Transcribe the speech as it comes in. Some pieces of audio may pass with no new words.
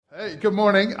Hey, good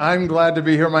morning. I'm glad to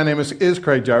be here. My name is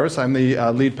Craig Jarvis. I'm the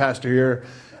lead pastor here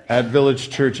at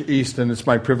Village Church East, and it's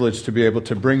my privilege to be able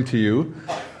to bring to you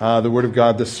the Word of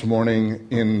God this morning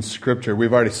in Scripture.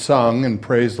 We've already sung and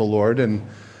praised the Lord, and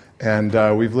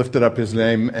we've lifted up His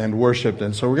name and worshipped.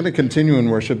 And so we're going to continue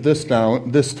in worship this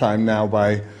time now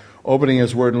by opening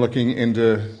His Word and looking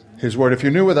into His Word. If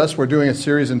you're new with us, we're doing a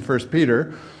series in 1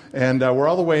 Peter, and we're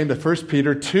all the way into 1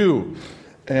 Peter 2.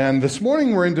 And this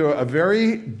morning we're into a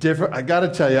very different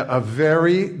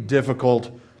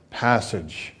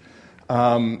passage.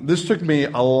 This took me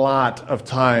a lot of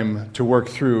time to work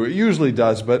through. It usually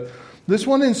does, but this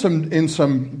one in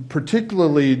some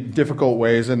particularly difficult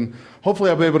ways. And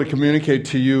hopefully I'll be able to communicate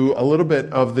to you a little bit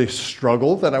of the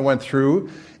struggle that I went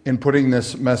through in putting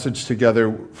this message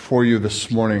together for you this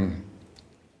morning.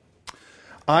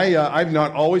 I've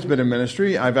not always been in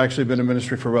ministry. I've actually been in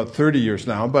ministry for about 30 years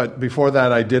now, but before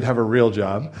that I did have a real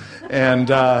job.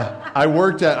 And I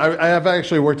have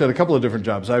actually worked at a couple of different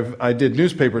jobs. I did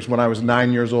newspapers when I was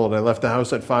 9 years old. I left the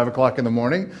house at 5 o'clock in the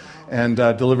morning and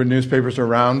delivered newspapers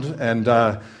around,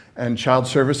 and child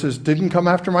services didn't come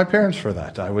after my parents for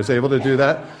that. I was able to do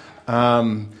that.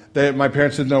 My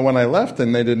parents didn't know when I left,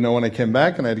 and they didn't know when I came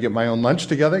back, and I had to get my own lunch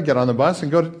together, get on the bus,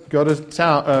 and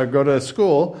go to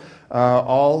school.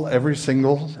 Every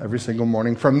single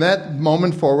morning. From that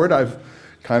moment forward, I've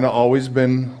kind of always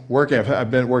been working.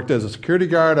 I've worked as a security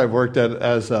guard. I've worked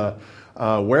as a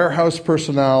warehouse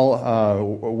personnel.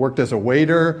 Worked as a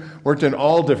waiter. Worked in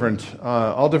all different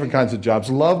kinds of jobs.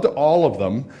 Loved all of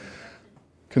them.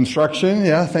 Construction,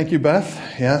 yeah. Thank you, Beth.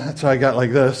 Yeah, that's how I got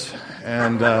like this.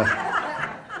 And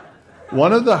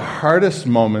one of the hardest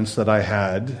moments that I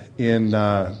had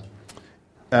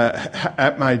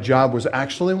at my job was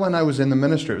actually when I was in the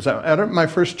ministry. It was at my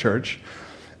first church,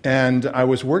 and I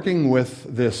was working with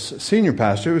this senior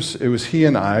pastor. It was he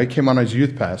and I came on as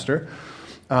youth pastor,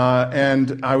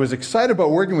 and I was excited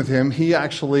about working with him. He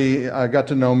actually got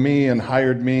to know me and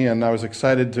hired me, and I was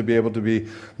excited to be able to be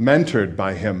mentored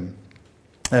by him.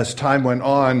 As time went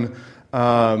on,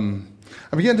 I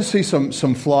began to see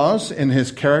some flaws in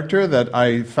his character that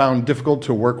I found difficult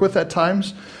to work with at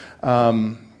times.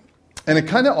 And it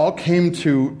kind of all came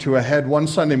to a head one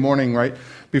Sunday morning, right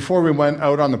before we went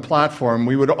out on the platform.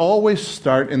 We would always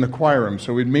start in the choir room.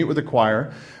 So we'd meet with the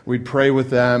choir, we'd pray with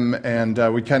them, and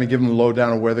we'd kind of give them a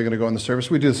lowdown on where they're going to go in the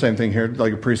service. We do the same thing here,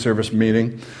 like a pre-service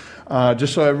meeting,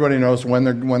 just so everybody knows when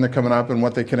they're coming up and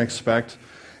what they can expect.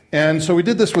 And so we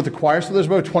did this with the choir. So there's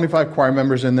about 25 choir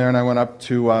members in there, and I went up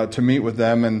to meet with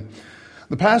them. And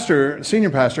the senior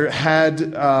pastor,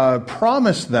 had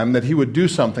promised them that he would do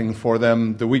something for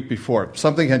them the week before.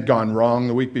 Something had gone wrong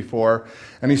the week before,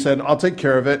 and he said, I'll take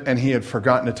care of it, and he had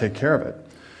forgotten to take care of it.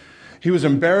 He was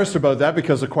embarrassed about that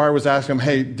because the choir was asking him,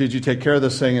 hey, did you take care of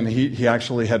this thing? And he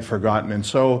actually had forgotten. And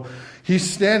so he's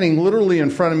standing literally in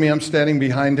front of me. I'm standing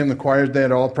behind him. The choir, they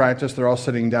had all practiced. They're all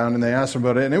sitting down, and they asked him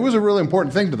about it. And it was a really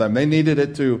important thing to them. They needed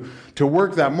it to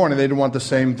work that morning. They didn't want the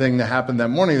same thing to happen that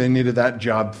morning. They needed that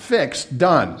job fixed,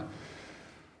 done.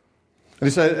 And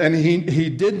he said, and he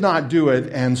did not do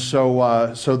it. And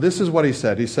so this is what he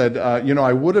said. He said,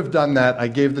 I would have done that. I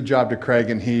gave the job to Craig,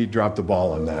 and he dropped the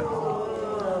ball on that.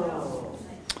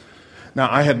 Now,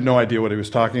 I had no idea what he was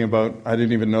talking about. I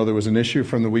didn't even know there was an issue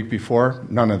from the week before.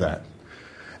 None of that.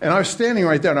 And I was standing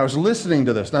right there, and I was listening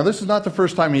to this. Now, this is not the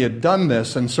first time he had done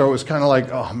this, and so it was kind of like,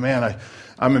 oh, man,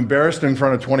 I'm embarrassed in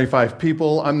front of 25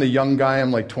 people. I'm the young guy.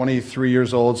 I'm like 23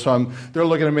 years old, so they're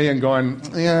looking at me and going,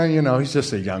 yeah, he's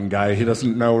just a young guy. He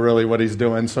doesn't know really what he's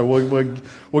doing, so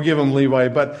we'll give him leeway.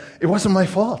 But it wasn't my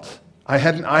fault. I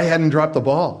hadn't dropped the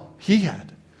ball. He had.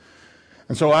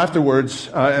 And so afterwards,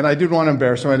 and I didn't want to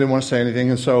embarrass him, I didn't want to say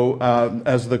anything, and so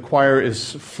as the choir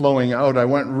is flowing out, I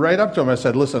went right up to him. I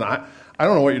said, listen, I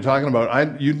don't know what you're talking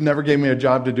about. You never gave me a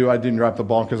job to do. I didn't drop the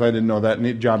ball because I didn't know that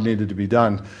job needed to be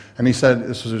done. And he said,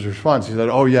 this was his response, he said,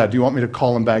 oh yeah, do you want me to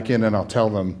call him back in and I'll tell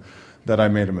them that I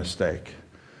made a mistake?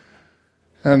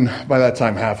 And by that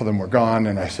time, half of them were gone,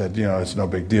 and I said, it's no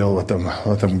big deal, let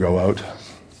them go out.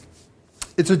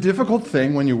 It's a difficult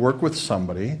thing when you work with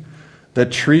somebody that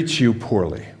treats you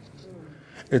poorly.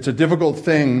 It's a difficult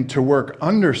thing to work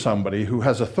under somebody who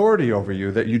has authority over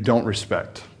you that you don't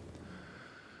respect.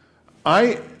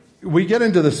 We get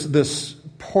into this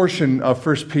portion of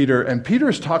 1 Peter, and Peter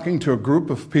is talking to a group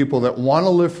of people that want to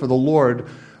live for the Lord,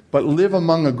 but live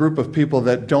among a group of people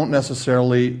that don't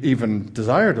necessarily even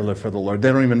desire to live for the Lord.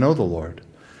 They don't even know the Lord.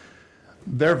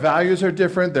 Their values are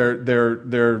different.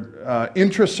 Their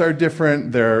interests are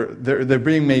different. They're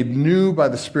being made new by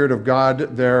the Spirit of God.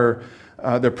 Their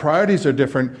priorities are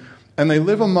different, and they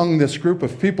live among this group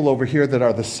of people over here that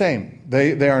are the same.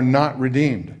 They are not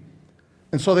redeemed.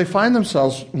 And so they find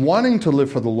themselves wanting to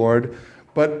live for the Lord,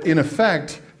 but in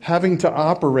effect, having to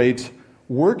operate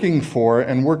working for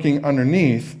and working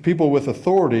underneath people with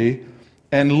authority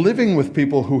and living with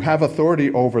people who have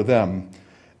authority over them.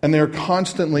 And they're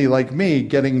constantly, like me,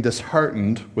 getting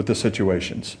disheartened with the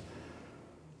situations.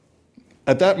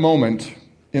 At that moment,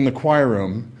 in the choir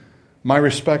room, my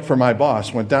respect for my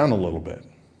boss went down a little bit.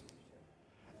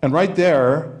 And right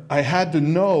there, I had to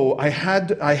know, I had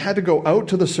to go out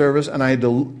to the service and I had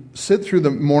to sit through the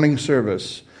morning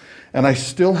service, and I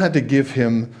still had to give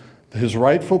him his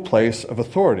rightful place of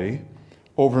authority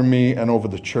over me and over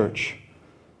the church.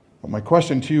 But my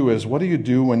question to you is, what do you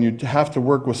do when you have to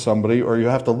work with somebody, or you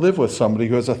have to live with somebody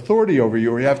who has authority over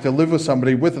you, or you have to live with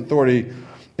somebody with authority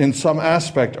in some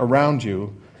aspect around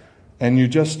you, and you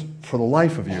just, for the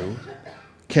life of you,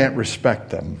 can't respect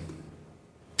them?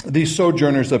 These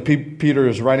sojourners that Peter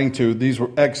is writing to, these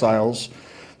were exiles.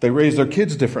 They raised their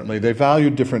kids differently. They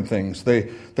valued different things.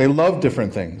 They loved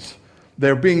different things.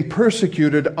 They're being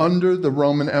persecuted under the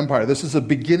Roman Empire. This is the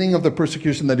beginning of the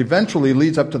persecution that eventually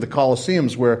leads up to the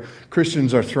Colosseums, where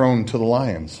Christians are thrown to the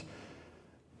lions.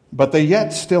 But they yet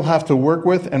still have to work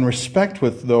with and respect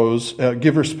with those,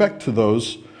 give respect to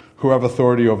those who have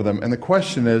authority over them. And the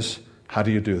question is, how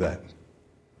do you do that?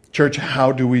 Church,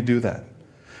 how do we do that?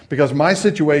 Because my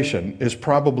situation is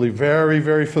probably very,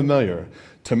 very familiar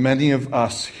to many of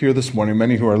us here this morning,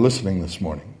 many who are listening this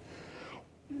morning.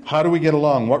 How do we get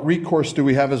along? What recourse do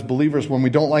we have as believers when we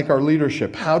don't like our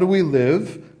leadership? How do we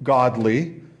live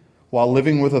godly while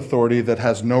living with authority that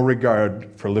has no regard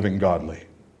for living godly?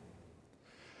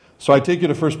 So I take you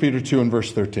to 1 Peter 2 and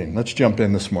verse 13. Let's jump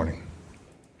in this morning.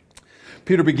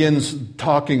 Peter begins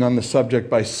talking on the subject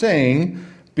by saying,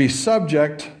 "Be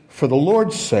subject for the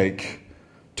Lord's sake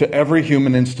to every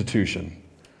human institution,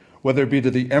 whether it be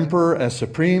to the emperor as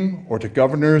supreme or to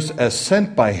governors as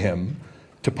sent by him,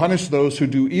 to punish those who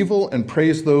do evil and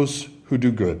praise those who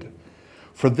do good.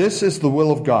 For this is the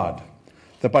will of God,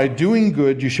 that by doing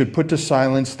good you should put to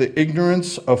silence the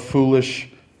ignorance of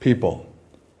foolish people."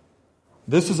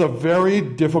 This is a very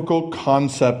difficult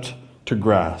concept to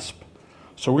grasp.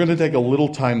 So we're going to take a little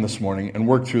time this morning and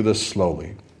work through this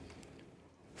slowly.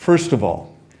 First of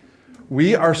all,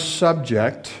 we are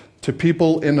subject to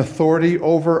people in authority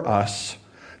over us,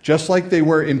 just like they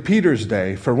were in Peter's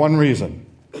day, for one reason.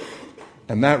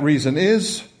 And that reason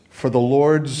is for the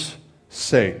Lord's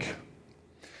sake.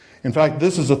 In fact,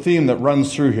 this is a theme that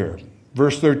runs through here.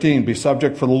 Verse 13, "Be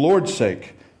subject for the Lord's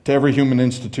sake to every human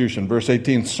institution." Verse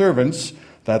 18, "Servants,"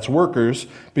 that's workers,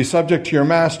 "be subject to your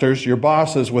masters, your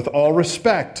bosses, with all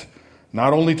respect,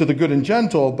 not only to the good and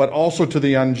gentle, but also to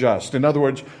the unjust." In other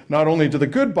words, not only to the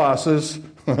good bosses,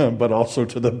 but also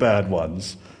to the bad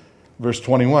ones. Verse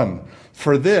 21,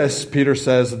 "For this," Peter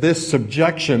says, "this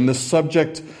subjection, this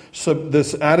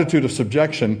attitude of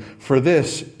subjection, for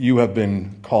this you have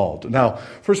been called." Now,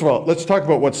 first of all, let's talk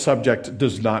about what subject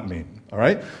does not mean. All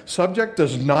right? Subject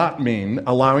does not mean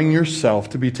allowing yourself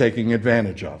to be taken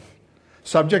advantage of.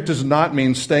 Subject does not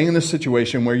mean staying in a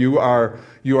situation where you are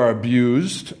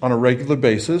abused on a regular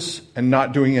basis and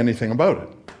not doing anything about it.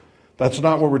 That's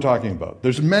not what we're talking about.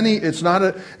 It's not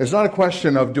a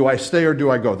question of do I stay or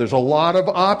do I go. There's a lot of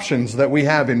options that we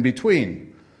have in between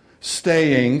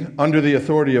staying under the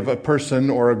authority of a person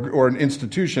or an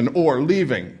institution or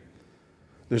leaving.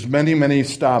 There's many, many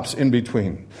stops in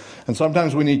between. And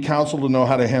sometimes we need counsel to know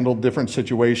how to handle different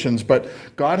situations, but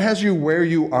God has you where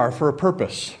you are for a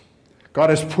purpose. God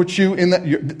has put you in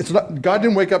that. God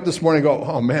didn't wake up this morning and go,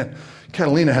 "Oh man,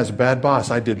 Catalina has a bad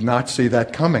boss. I did not see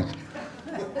that coming."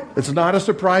 It's not a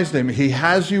surprise to him. He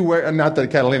has you where, not that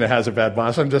Catalina has a bad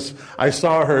boss. I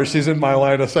saw her. She's in my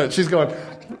line of sight. She's going,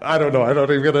 I don't know. I'm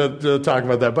not even going to talk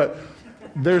about that. But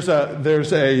there's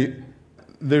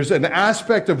an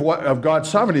aspect of God's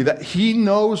sovereignty that He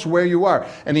knows where you are,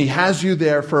 and He has you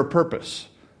there for a purpose.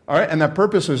 All right, and that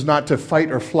purpose is not to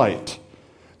fight or flight.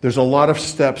 There's a lot of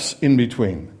steps in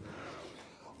between.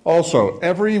 Also,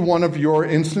 every one of your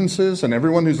instances and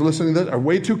everyone who's listening to this are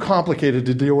way too complicated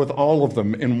to deal with all of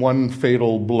them in one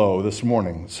fatal blow this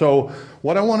morning. So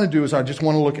what I want to do is I just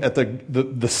want to look at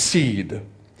the seed,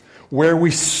 where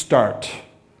we start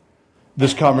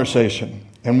this conversation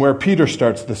and where Peter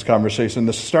starts this conversation,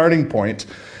 the starting point.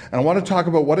 And I want to talk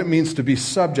about what it means to be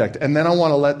subject, and then I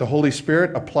want to let the Holy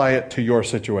Spirit apply it to your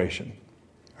situation.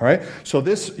 All right? So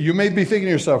you may be thinking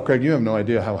to yourself, "Craig, you have no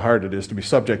idea how hard it is to be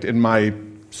subject in my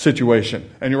situation."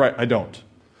 And you're right, I don't.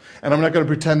 And I'm not going to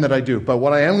pretend that I do. But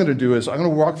what I am going to do is I'm going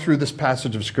to walk through this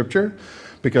passage of Scripture,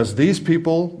 because these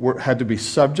people had to be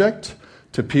subject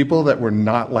to people that were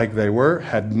not like they were,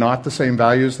 had not the same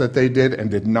values that they did,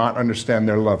 and did not understand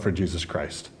their love for Jesus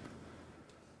Christ.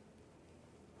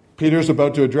 Peter's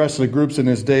about to address the groups in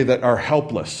his day that are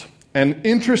helpless. And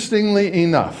interestingly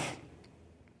enough,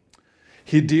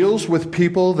 he deals with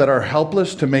people that are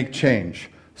helpless to make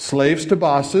change. Slaves to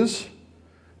bosses,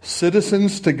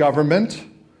 citizens to government,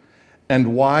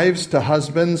 and wives to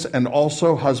husbands, and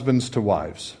also husbands to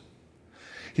wives.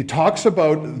 He talks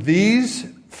about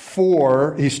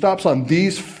he stops on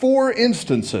these four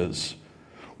instances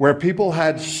where people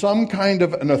had some kind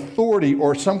of an authority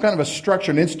or some kind of a structure,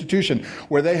 an institution,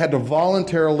 where they had to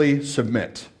voluntarily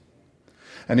submit.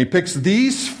 And he picks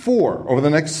these four. Over the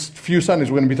next few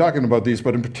Sundays, we're going to be talking about these,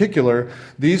 but in particular,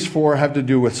 these four have to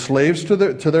do with slaves to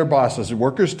their bosses,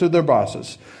 workers to their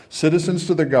bosses, citizens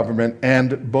to their government,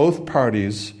 and both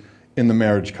parties in the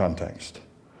marriage context.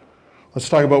 Let's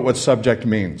talk about what subject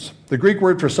means. The Greek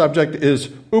word for subject is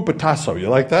upatasso. You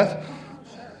like that?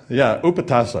 Yeah,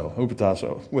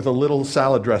 upatasso. With a little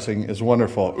salad dressing is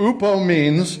wonderful. Upo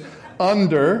means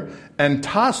under, and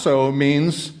tasso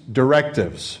means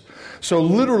directives. So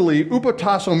literally,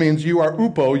 upatasso means you are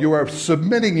upo, you are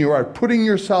submitting, you are putting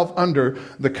yourself under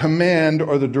the command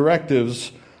or the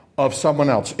directives of someone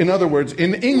else. In other words,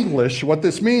 in English, what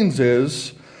this means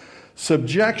is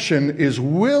subjection is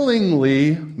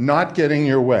willingly not getting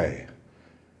your way.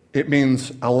 It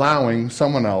means allowing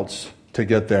someone else to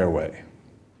get their way.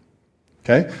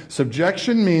 Okay?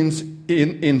 Subjection means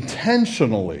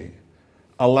intentionally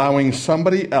allowing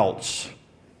somebody else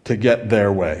to get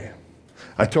their way.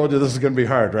 I told you this is going to be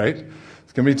hard, right?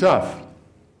 It's going to be tough.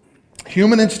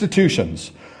 Human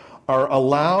institutions are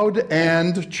allowed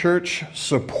and church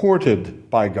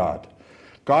supported by God.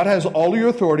 God has all your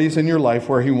authorities in your life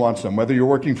where He wants them, whether you're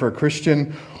working for a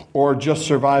Christian or just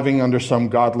surviving under some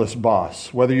godless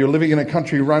boss, whether you're living in a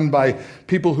country run by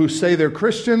people who say they're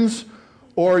Christians,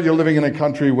 or you're living in a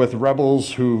country with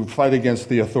rebels who fight against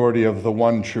the authority of the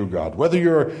one true God, whether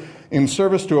you're in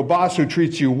service to a boss who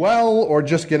treats you well, or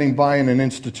just getting by in an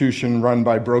institution run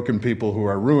by broken people who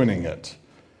are ruining it.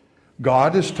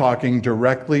 God is talking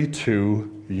directly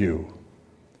to you.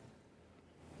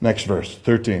 Next verse,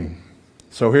 13.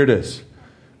 So here it is.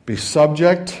 Be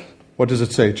subject, what does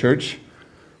it say, church?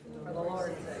 For the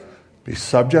Lord's sake. Be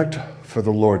subject for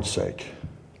the Lord's sake.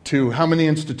 To how many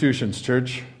institutions,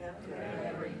 church?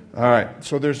 All right,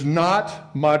 so there's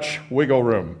not much wiggle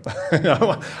room.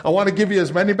 I want to give you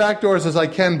as many back doors as I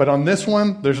can, but on this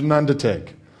one, there's none to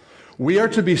take. We are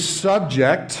to be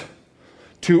subject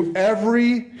to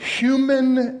every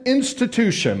human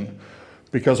institution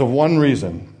because of one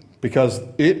reason, because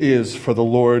it is for the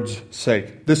Lord's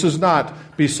sake. This is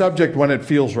not be subject when it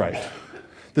feels right.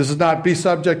 This is not be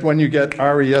subject when you get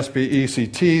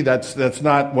RESPECT. That's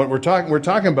not what we're talking. We're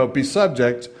talking about be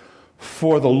subject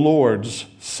for the Lord's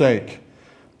sake.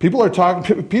 Peter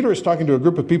is talking to a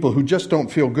group of people who just don't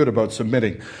feel good about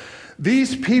submitting.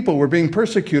 These people were being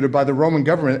persecuted by the Roman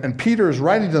government, and Peter is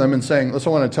writing to them and saying, listen,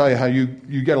 I want to tell you how you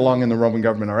get along in the Roman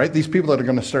government, all right? These people that are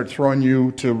going to start throwing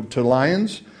you to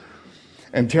lions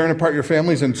and tearing apart your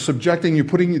families and subjecting you,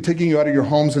 taking you out of your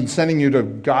homes and sending you to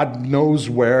God knows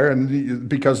where, and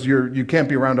because you can't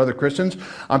be around other Christians.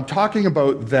 I'm talking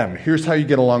about them. Here's how you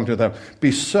get along to them.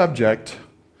 Be subject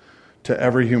to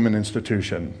every human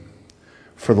institution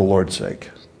for the Lord's sake.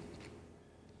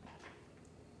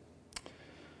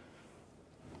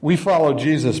 We follow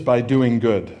Jesus by doing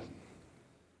good.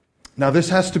 Now, this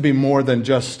has to be more than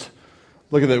just,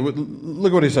 look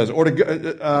what he says, or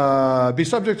to be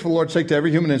subject for the Lord's sake to every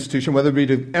human institution, whether it be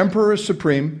to emperors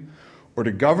supreme or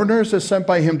to governors as sent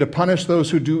by him to punish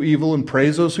those who do evil and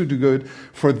praise those who do good.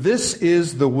 For this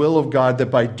is the will of God,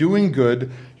 that by doing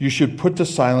good you should put to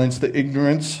silence the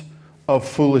ignorance of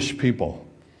foolish people.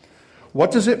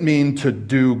 What does it mean to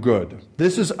do good?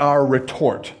 This is our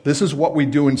retort. This is what we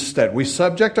do instead. We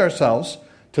subject ourselves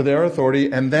to their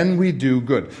authority, and then we do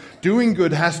good. Doing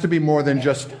good has to be more than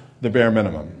just the bare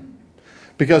minimum,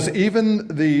 because even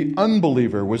the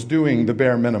unbeliever was doing the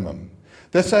bare minimum.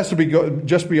 This has to be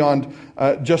just beyond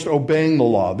just obeying the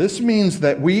law. This means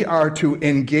that we are to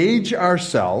engage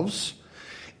ourselves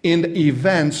in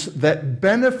events that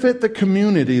benefit the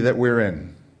community that we're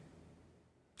in.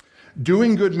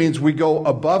 Doing good means we go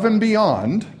above and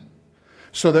beyond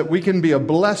so that we can be a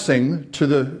blessing to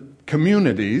the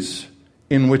communities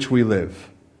in which we live.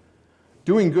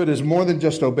 Doing good is more than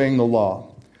just obeying the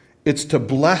law. It's to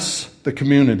bless the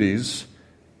communities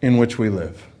in which we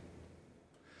live.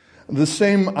 The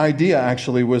same idea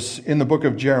actually was in the book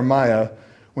of Jeremiah,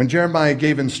 when Jeremiah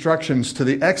gave instructions to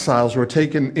the exiles who were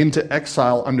taken into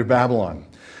exile under Babylon.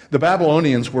 The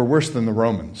Babylonians were worse than the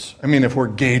Romans. I mean, if we're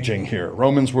gauging here,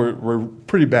 Romans were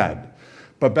pretty bad,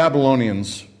 but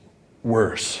Babylonians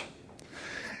worse.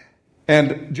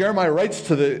 And Jeremiah writes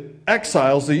to the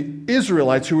exiles, the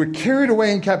Israelites who were carried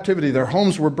away in captivity. Their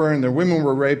homes were burned, their women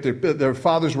were raped, their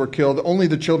fathers were killed, only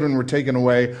the children were taken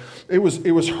away. It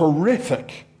was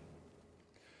horrific.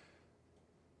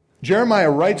 Jeremiah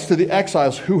writes to the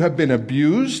exiles who have been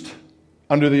abused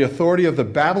under the authority of the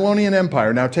Babylonian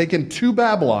Empire, now taken to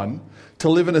Babylon to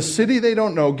live in a city they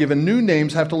don't know, given new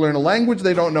names, have to learn a language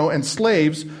they don't know, and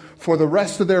slaves for the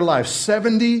rest of their lives.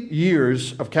 70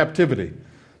 years of captivity.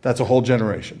 That's a whole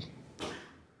generation.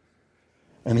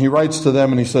 And he writes to them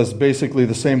and he says basically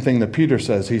the same thing that Peter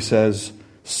says. He says,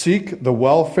 seek the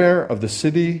welfare of the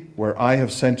city where I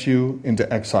have sent you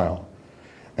into exile,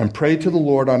 and pray to the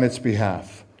Lord on its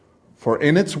behalf, for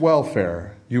in its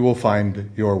welfare you will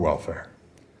find your welfare.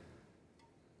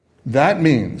 That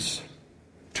means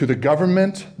to the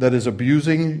government that is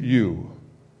abusing you,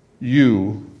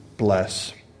 you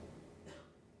bless.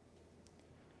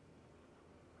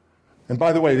 And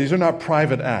by the way, these are not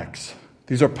private acts.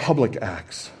 These are public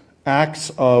acts. Acts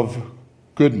of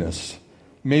goodness,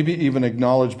 maybe even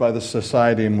acknowledged by the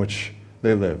society in which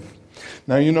they live.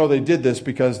 Now, you know they did this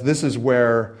because this is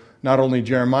where not only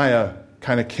Jeremiah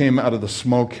kind of came out of the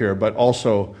smoke here, but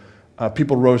also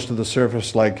people rose to the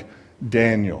surface like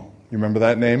Daniel. You remember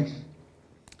that name?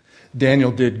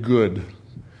 Daniel did good,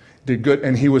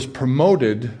 and he was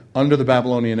promoted under the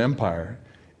Babylonian Empire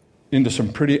into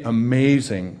some pretty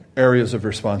amazing areas of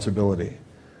responsibility.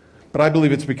 But I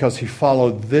believe it's because he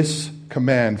followed this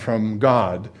command from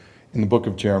God in the book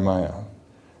of Jeremiah,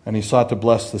 and he sought to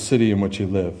bless the city in which he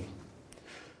lived.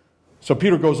 So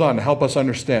Peter goes on to help us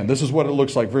understand. This is what it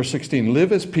looks like. Verse 16,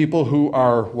 live as people who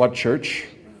are, what, church?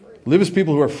 Live as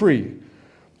people who are free.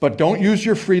 But don't use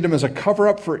your freedom as a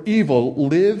cover-up for evil.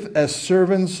 Live as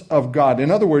servants of God.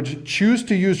 In other words, choose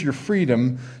to use your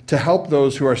freedom to help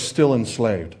those who are still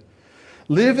enslaved.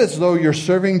 Live as though you're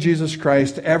serving Jesus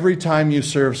Christ every time you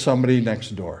serve somebody next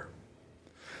door.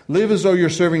 Live as though you're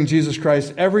serving Jesus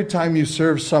Christ every time you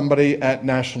serve somebody at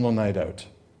National Night Out.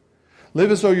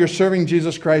 Live as though you're serving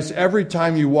Jesus Christ every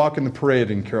time you walk in the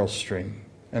parade in Carroll Stream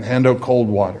and hand out cold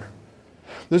water.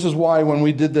 This is why when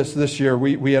we did this year,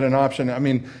 we had an option. I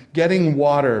mean, getting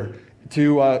water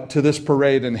to this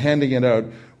parade and handing it out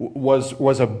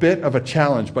was a bit of a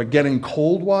challenge, but getting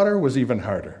cold water was even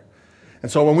harder. And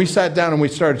so when we sat down and we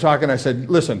started talking, I said,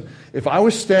 listen, if I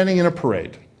was standing in a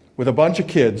parade with a bunch of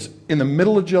kids in the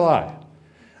middle of July,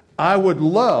 I would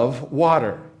love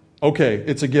water. Okay,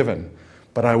 it's a given.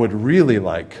 But I would really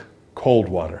like cold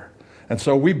water. And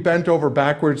so we bent over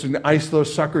backwards and iced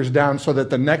those suckers down so that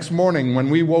the next morning when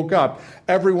we woke up,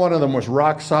 every one of them was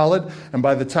rock solid. And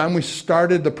by the time we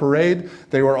started the parade,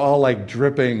 they were all like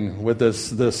dripping with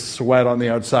this sweat on the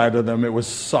outside of them. It was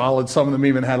solid. Some of them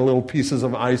even had little pieces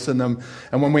of ice in them.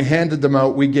 And when we handed them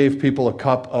out, we gave people a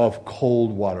cup of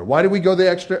cold water. Why did we go the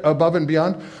extra above and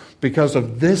beyond? Because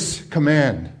of this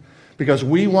command. Because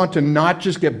we want to not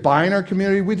just get by in our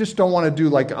community. We just don't want to do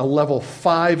like a level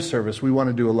 5 service. We want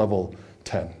to do a level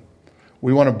 10.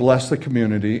 We want to bless the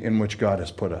community in which God has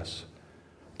put us.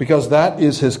 Because that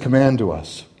is his command to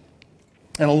us.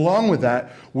 And along with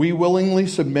that, we willingly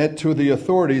submit to the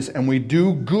authorities and we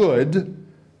do good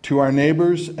to our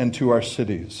neighbors and to our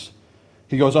cities.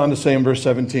 He goes on to say in verse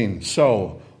 17,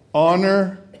 so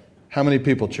honor, how many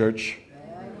people, church?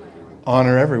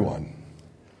 Honor everyone.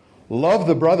 Love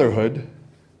the brotherhood,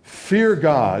 fear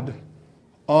God,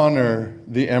 honor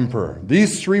the emperor.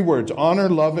 These 3 words, honor,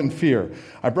 love, and fear.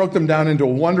 I broke them down into a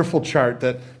wonderful chart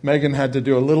that Megan had to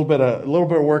do a little bit of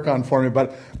work on for me,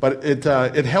 but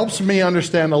it helps me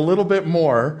understand a little bit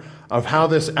more of how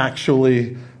this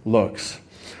actually looks.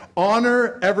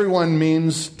 Honor everyone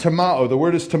means tamao. The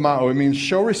word is tamao. It means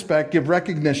show respect, give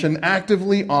recognition,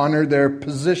 actively honor their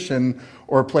position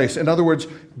or place. In other words,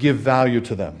 give value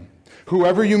to them.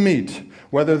 Whoever you meet,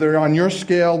 whether they're on your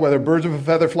scale, whether birds of a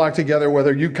feather flock together,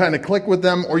 whether you kind of click with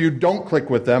them or you don't click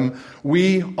with them,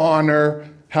 we honor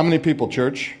how many people,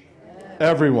 church?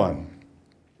 Everyone.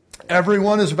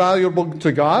 Everyone is valuable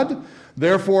to God.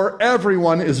 Therefore,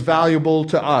 everyone is valuable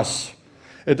to us.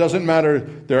 It doesn't matter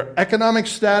their economic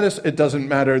status. It doesn't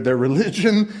matter their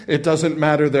religion. It doesn't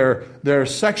matter their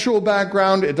sexual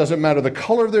background. It doesn't matter the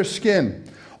color of their skin.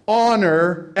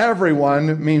 Honor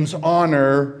everyone means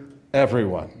honor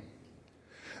everyone.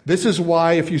 This is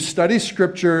why if you study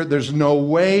Scripture, there's no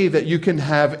way that you can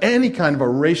have any kind of a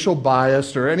racial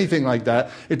bias or anything like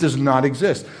that. It does not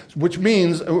exist. Which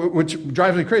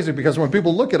drives me crazy, because when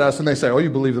people look at us and they say, oh, you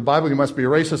believe the Bible, you must be a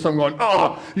racist, I'm going,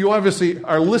 oh, you obviously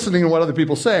are listening to what other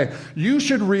people say. You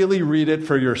should really read it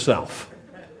for yourself.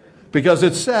 Because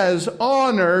it says,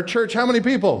 honor, church, how many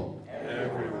people?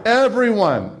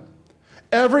 Everyone.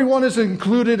 Everyone is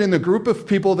included in the group of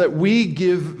people that we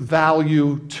give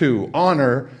value to.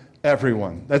 Honor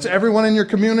everyone. That's everyone in your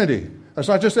community. That's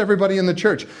not just everybody in the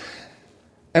church.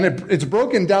 And it's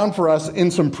broken down for us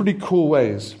in some pretty cool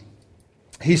ways.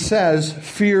 He says,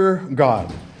 fear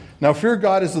God. Now, fear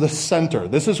God is the center.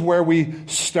 This is where we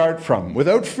start from.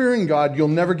 Without fearing God, you'll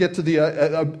never get to the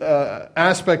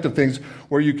aspect of things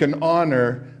where you can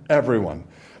honor everyone.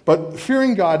 But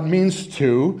fearing God means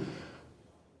to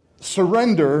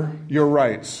surrender your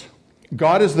rights.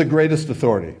 God is the greatest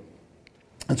authority.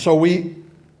 And so we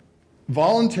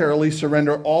voluntarily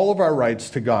surrender all of our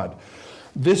rights to God.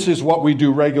 This is what we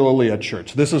do regularly at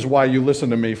church. This is why you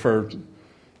listen to me for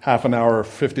half an hour,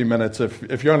 50 minutes,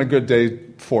 if you're on a good day,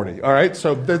 40. All right?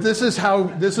 So this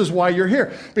is why you're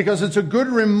here. Because it's a good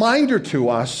reminder to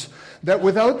us that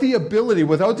without the ability,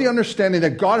 without the understanding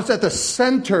that God is at the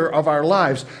center of our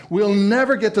lives, we'll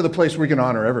never get to the place where we can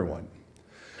honor everyone.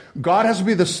 God has to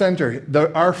be the center.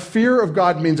 Our fear of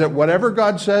God means that whatever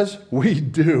God says, we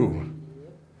do.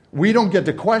 We don't get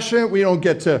to question it. We don't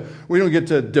get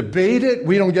to debate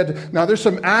it. Now, there's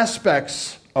some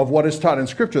aspects of what is taught in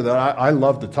Scripture that I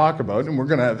love to talk about, and we're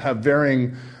going to have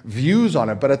varying views on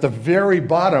it. But at the very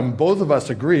bottom, both of us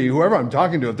agree, whoever I'm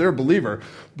talking to, if they're a believer,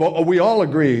 but we all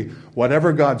agree,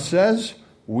 whatever God says,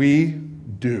 we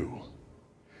do.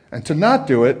 And to not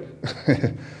do it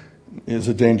is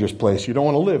a dangerous place. You don't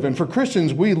want to live. And for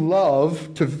Christians, we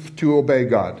love to obey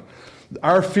God.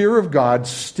 Our fear of God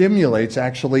stimulates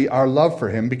actually our love for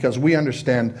Him because we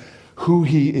understand who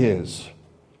He is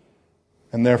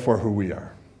and therefore who we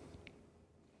are.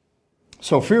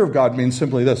 So fear of God means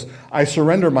simply this: I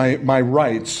surrender my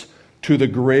rights to the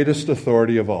greatest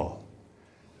authority of all,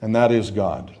 and that is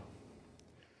God.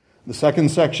 The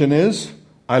second section is,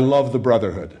 I love the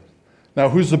brotherhood. Now,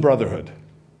 who's the brotherhood?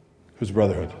 Who's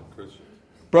brotherhood?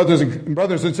 Brothers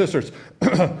and sisters.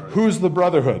 Who's the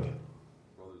brotherhood?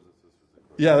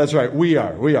 Yeah, that's right. We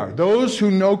are. Those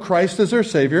who know Christ as their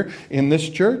Savior in this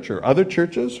church or other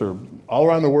churches or all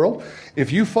around the world,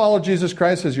 if you follow Jesus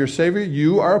Christ as your Savior,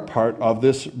 you are a part of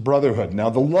this brotherhood. Now,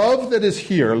 the love that is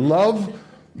here,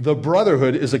 the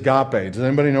brotherhood, is agape. Does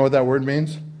anybody know what that word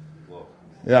means? Love.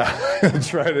 Yeah,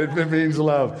 that's right. It means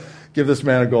love. Give this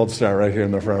man a gold star right here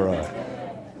in the front row.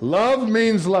 Love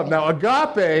means love. Now,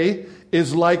 agape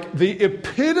is like the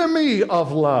epitome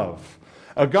of love.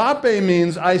 Agape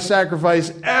means I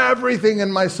sacrifice everything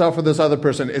in myself for this other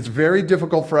person. It's very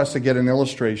difficult for us to get an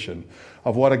illustration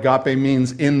of what agape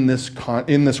means in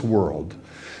this world.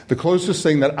 The closest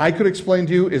thing that I could explain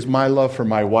to you is my love for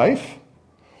my wife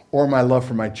or my love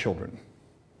for my children.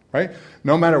 Right?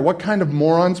 No matter what kind of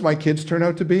morons my kids turn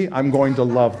out to be, I'm going to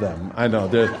love them. I know.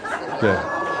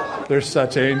 They're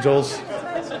such angels.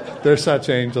 They're such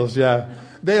angels, yeah.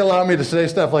 They allow me to say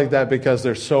stuff like that because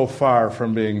they're so far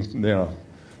from being,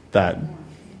 that.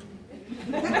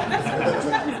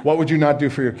 What would you not do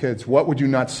for your kids? What would you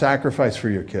not sacrifice for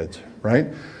your kids, right?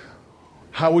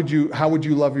 How would you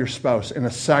love your spouse in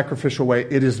a sacrificial way?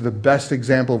 It is the best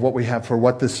example of what we have for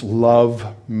what this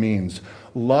love means.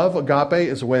 Love, agape,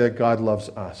 is the way that God loves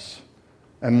us.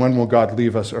 And when will God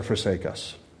leave us or forsake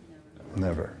us?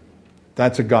 Never.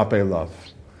 That's agape love.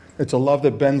 It's a love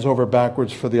that bends over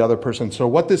backwards for the other person. So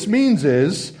what this means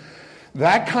is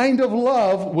that kind of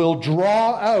love will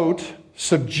draw out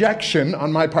subjection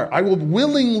on my part. I will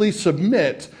willingly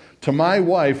submit to my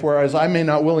wife, whereas I may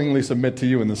not willingly submit to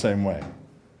you in the same way.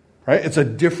 Right? It's a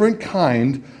different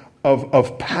kind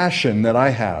of passion that I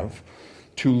have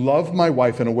to love my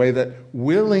wife in a way that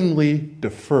willingly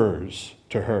defers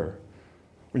to her.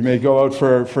 We may go out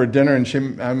for dinner,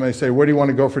 and I may say, where do you want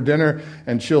to go for dinner?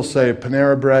 And she'll say,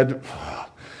 Panera Bread.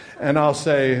 And I'll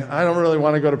say, I don't really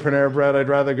want to go to Panera Bread. I'd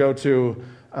rather go to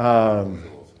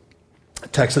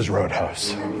Texas Roadhouse.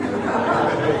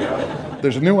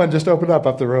 There's a new one just opened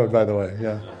up the road, by the way.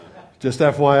 Yeah, just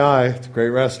FYI, it's a great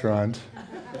restaurant.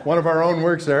 One of our own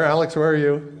works there. Alex, where are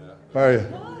you? Where are you?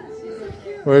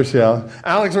 Where's she?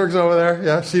 Alex works over there.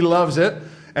 Yeah, she loves it.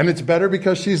 And it's better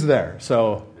because she's there.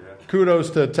 So kudos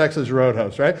to Texas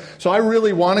Roadhouse, right? So I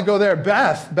really want to go there.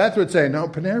 Beth would say, no,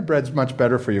 Panera Bread's much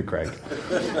better for you, Craig.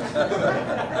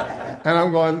 And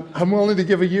I'm going, I'm willing to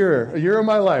give a year of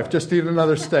my life just to eat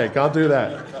another steak. I'll do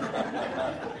that.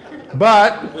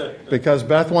 But because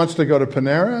Beth wants to go to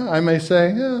Panera, I may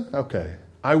say, yeah, okay.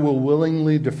 I will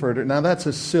willingly defer to. Now that's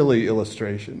a silly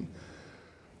illustration.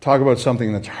 Talk about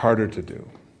something that's harder to do.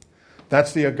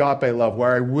 That's the agape love,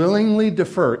 where I willingly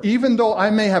defer, even though I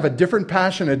may have a different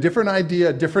passion, a different idea,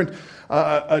 a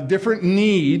different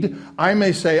need. I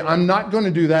may say, I'm not going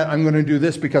to do that. I'm going to do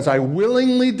this because I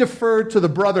willingly defer to the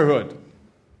brotherhood.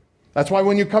 That's why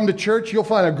when you come to church, you'll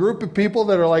find a group of people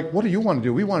that are like, what do you want to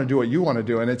do? We want to do what you want to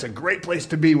do. And it's a great place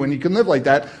to be when you can live like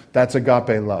that. That's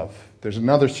agape love. There's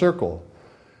another circle.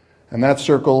 And that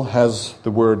circle has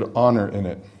the word honor in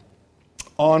it.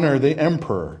 Honor the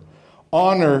emperor.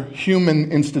 Honor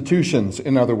human institutions,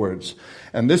 in other words.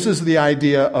 And this is the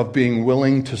idea of being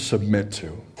willing to submit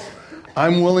to.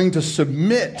 I'm willing to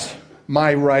submit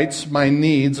my rights, my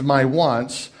needs, my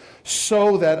wants,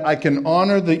 so that I can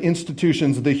honor the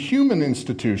institutions, the human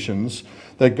institutions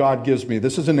that God gives me.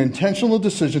 This is an intentional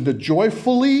decision to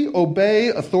joyfully obey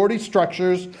authority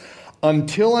structures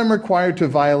until I'm required to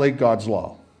violate God's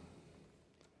law.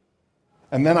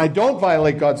 And then I don't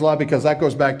violate God's law because that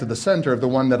goes back to the center of the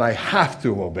one that I have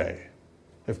to obey.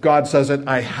 If God says it,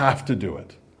 I have to do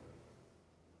it.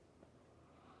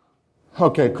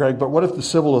 Okay, Craig, but what if the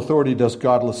civil authority does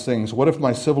godless things? What if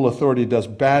my civil authority does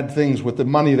bad things with the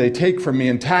money they take from me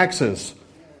in taxes?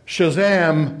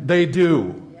 Shazam, they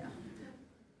do.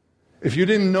 If you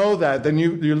didn't know that, then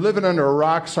you're living under a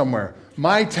rock somewhere.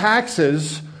 My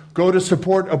taxes go to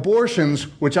support abortions,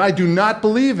 which I do not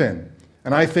believe in,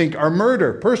 and I think are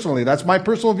murder, personally. That's my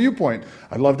personal viewpoint.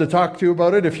 I'd love to talk to you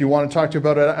about it if you want to talk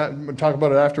about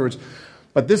it afterwards.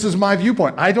 But this is my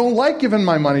viewpoint. I don't like giving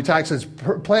my money taxes.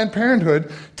 Planned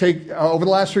Parenthood, over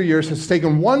the last 3 years, has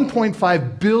taken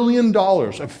 $1.5 billion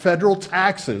of federal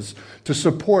taxes to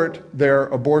support their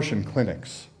abortion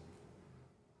clinics.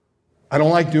 I don't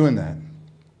like doing that.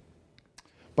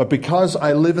 But because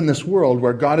I live in this world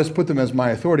where God has put them as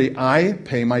my authority, I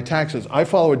pay my taxes. I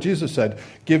follow what Jesus said,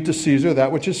 give to Caesar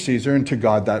that which is Caesar, and to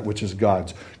God that which is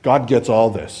God's. God gets all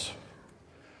this.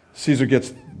 Caesar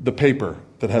gets the paper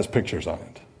that has pictures on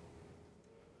it.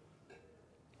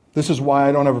 This is why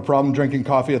I don't have a problem drinking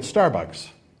coffee at Starbucks.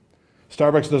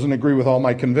 Starbucks doesn't agree with all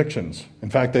my convictions. In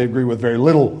fact, they agree with very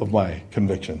little of my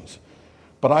convictions.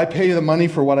 But I pay the money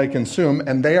for what I consume,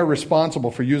 and they are responsible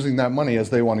for using that money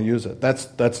as they want to use it. That's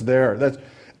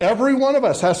every one of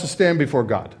us has to stand before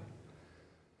God.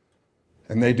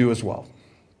 And they do as well.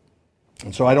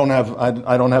 And so I don't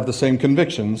have the same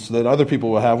convictions that other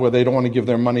people will have where they don't want to give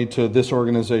their money to this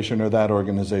organization or that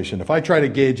organization. If I try to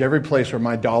gauge every place where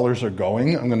my dollars are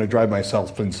going, I'm going to drive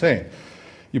myself insane.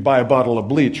 You buy a bottle of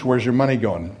bleach, where's your money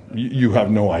going? You have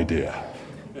no idea.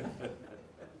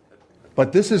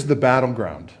 But this is the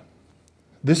battleground.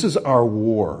 This is our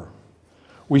war.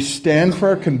 We stand for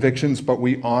our convictions, but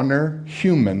we honor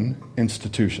human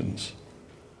institutions.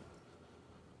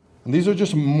 And these are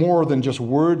just more than just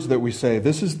words that we say.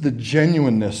 This is the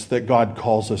genuineness that God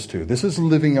calls us to. This is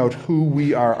living out who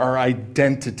we are, our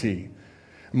identity.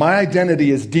 My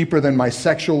identity is deeper than my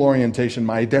sexual orientation.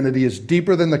 My identity is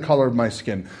deeper than the color of my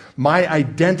skin. My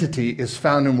identity is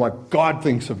found in what God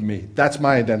thinks of me. That's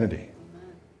my identity.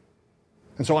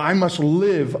 And so I must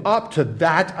live up to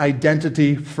that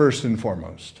identity first and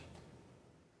foremost.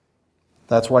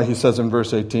 That's why he says in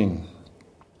verse 18,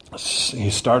 he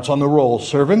starts on the roll.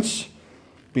 Servants,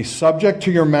 be subject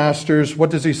to your masters. What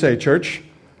does he say, church?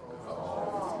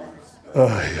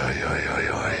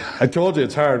 I told you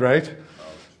it's hard, right?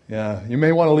 Yeah, you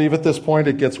may want to leave at this point.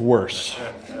 It gets worse.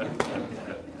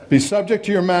 Be subject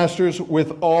to your masters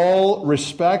with all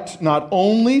respect, not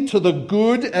only to the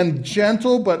good and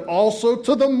gentle, but also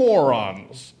to the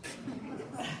morons.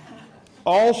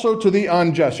 Also to the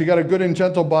unjust. You got a good and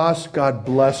gentle boss? God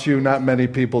bless you. Not many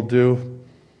people do.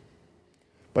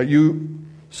 But you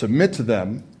submit to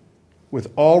them with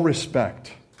all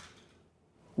respect,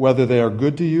 whether they are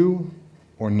good to you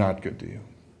or not good to you.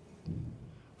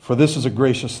 For this is a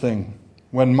gracious thing.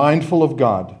 When mindful of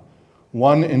God,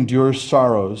 one endures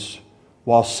sorrows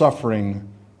while suffering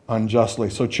unjustly.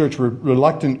 So, church,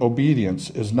 reluctant obedience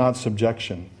is not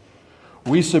subjection.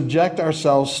 We subject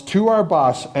ourselves to our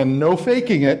boss, and no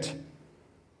faking it,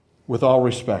 with all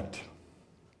respect.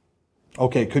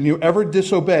 Okay, can you ever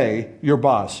disobey your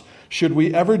boss? Should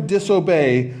we ever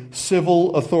disobey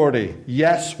civil authority?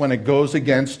 Yes, when it goes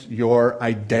against your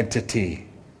identity.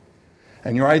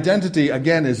 And your identity,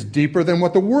 again, is deeper than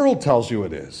what the world tells you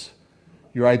it is.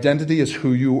 Your identity is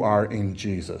who you are in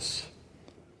Jesus.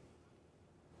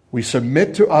 We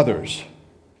submit to others.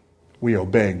 We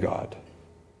obey God.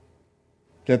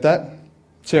 Get that?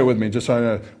 Say it with me. Just so I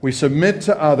know. We submit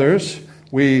to others.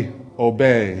 We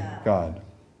obey God.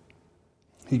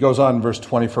 He goes on in verse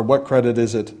 20, for what credit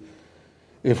is it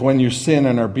if when you sin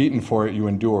and are beaten for it, you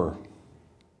endure?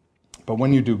 But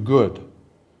when you do good,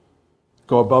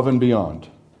 go above and beyond,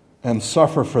 and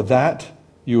suffer for that,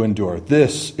 you endure.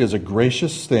 This is a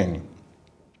gracious thing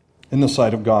in the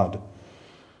sight of God.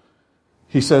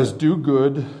 He says, do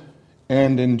good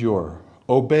and endure.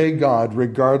 Obey God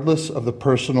regardless of the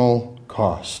personal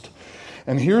cost.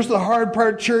 And here's the hard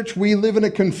part, church. We live in a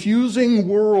confusing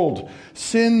world.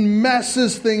 Sin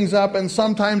messes things up, and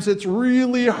sometimes it's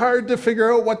really hard to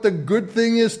figure out what the good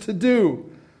thing is to do.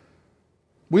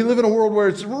 We live in a world where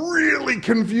it's really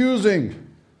confusing.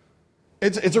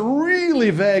 It's really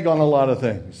vague on a lot of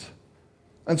things.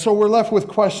 And so we're left with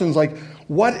questions like,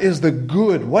 what is the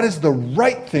good? What is the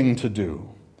right thing to do?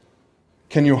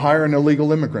 Can you hire an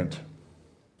illegal immigrant?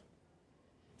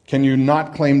 Can you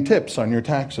not claim tips on your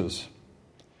taxes?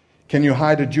 Can you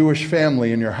hide a Jewish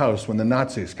family in your house when the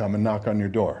Nazis come and knock on your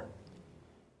door?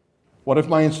 What if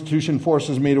my institution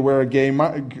forces me to wear a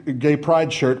gay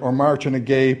pride shirt or march in a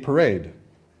gay parade?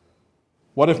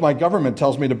 What if my government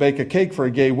tells me to bake a cake for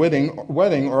a gay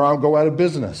wedding or I'll go out of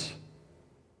business?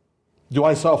 Do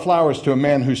I sell flowers to a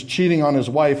man who's cheating on his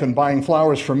wife and buying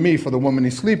flowers from me for the woman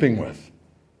he's sleeping with?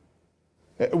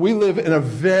 We live in a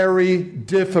very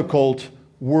difficult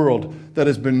world that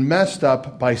has been messed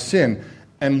up by sin.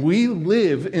 And we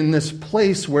live in this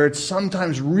place where it's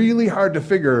sometimes really hard to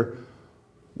figure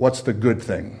what's the good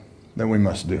thing that we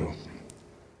must do.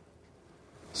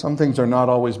 Some things are not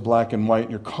always black and white.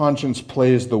 Your conscience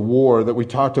plays the war that we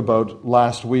talked about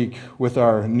last week with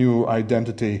our new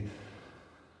identity.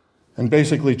 And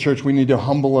basically, church, we need to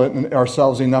humble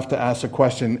ourselves enough to ask the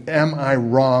question, am I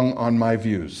wrong on my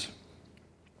views?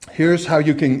 Here's a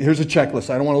checklist.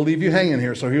 I don't want to leave you hanging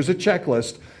here, so here's a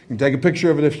checklist. You can take a picture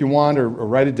of it if you want or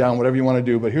write it down, whatever you want to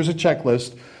do. But here's a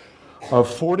checklist of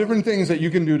 4 different things that you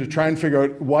can do to try and figure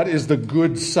out what is the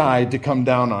good side to come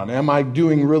down on. Am I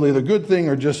doing really the good thing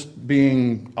or just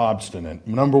being obstinate?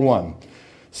 Number 1,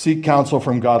 seek counsel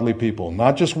from godly people.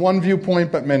 Not just one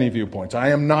viewpoint, but many viewpoints. I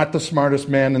am not the smartest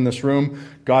man in this room.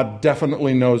 God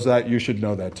definitely knows that. You should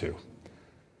know that too.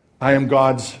 I am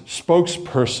God's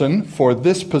spokesperson for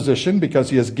this position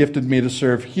because He has gifted me to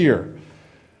serve here.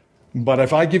 But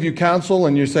if I give you counsel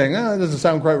and you're saying, it doesn't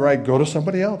sound quite right, go to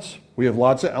somebody else. We have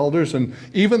lots of elders, and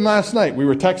even last night we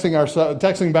were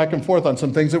texting back and forth on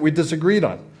some things that we disagreed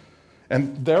on.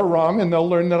 And they're wrong and they'll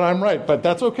learn that I'm right, but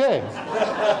that's okay.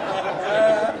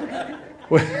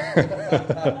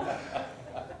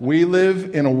 We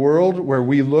live in a world where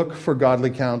we look for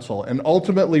godly counsel. And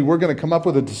ultimately, we're going to come up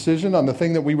with a decision on the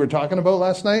thing that we were talking about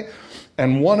last night.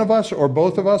 And one of us, or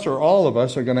both of us, or all of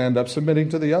us are going to end up submitting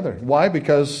to the other. Why?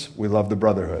 Because we love the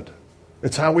brotherhood.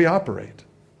 It's how we operate.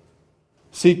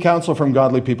 Seek counsel from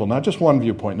godly people, not just one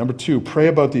viewpoint. Number 2, pray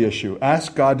about the issue.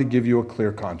 Ask God to give you a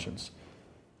clear conscience.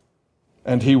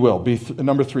 And He will.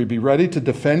 Number 3, be ready to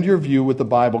defend your view with the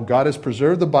Bible. God has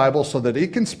preserved the Bible so that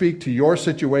it can speak to your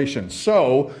situation.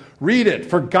 So, read it.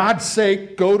 For God's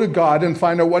sake, go to God and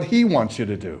find out what He wants you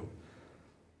to do.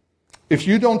 If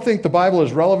you don't think the Bible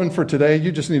is relevant for today,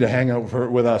 you just need to hang out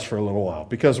with us for a little while.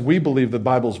 Because we believe the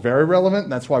Bible is very relevant,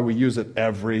 and that's why we use it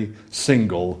every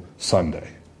single Sunday.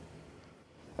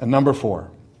 And number 4,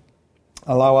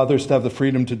 allow others to have the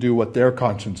freedom to do what their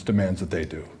conscience demands that they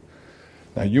do.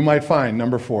 Now, you might find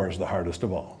number 4 is the hardest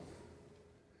of all.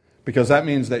 Because that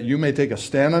means that you may take a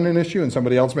stand on an issue and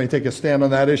somebody else may take a stand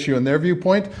on that issue and their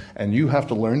viewpoint, and you have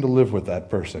to learn to live with that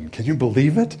person. Can you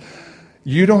believe it?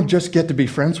 You don't just get to be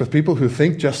friends with people who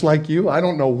think just like you. I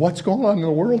don't know what's going on in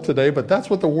the world today, but that's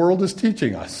what the world is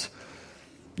teaching us.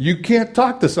 You can't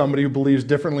talk to somebody who believes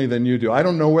differently than you do. I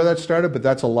don't know where that started, but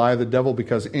that's a lie of the devil,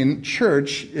 because in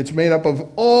church, it's made up of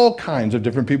all kinds of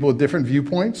different people with different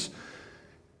viewpoints.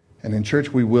 And in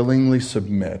church, we willingly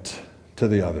submit to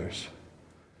the others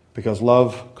because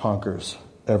love conquers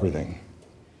everything.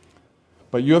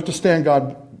 But you have to stand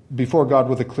before God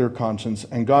with a clear conscience,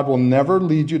 and God will never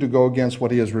lead you to go against what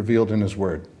He has revealed in His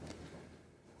Word.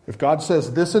 If God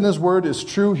says this in His Word is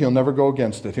true, He'll never go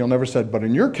against it. He'll never say, but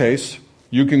in your case,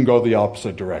 you can go the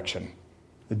opposite direction.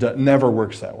 It never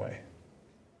works that way.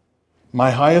 My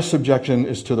highest objection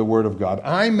is to the Word of God.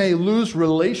 I may lose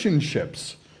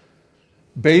relationships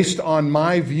based on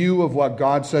my view of what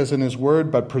God says in His Word,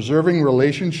 but preserving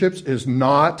relationships is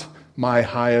not my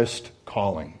highest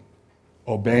calling.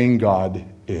 Obeying God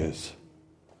is.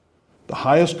 The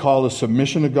highest call is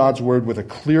submission to God's Word with a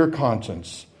clear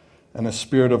conscience and a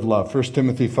spirit of love. 1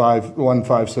 Timothy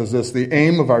 1:5 says this, the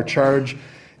aim of our charge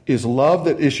is love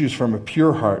that issues from a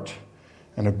pure heart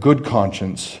and a good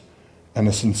conscience and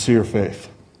a sincere faith.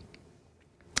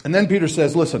 And then Peter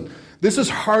says, listen, this is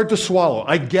hard to swallow.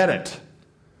 I get it.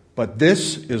 But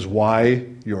this is why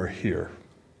you're here.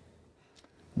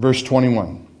 Verse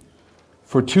 21.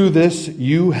 For to this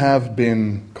you have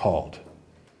been called.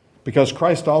 Because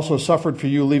Christ also suffered for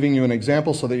you, leaving you an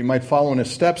example so that you might follow in His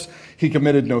steps. He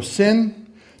committed no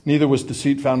sin, neither was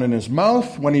deceit found in His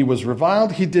mouth. When He was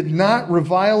reviled, He did not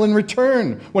revile in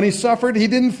return. When He suffered, He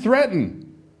didn't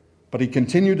threaten, but he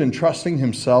continued entrusting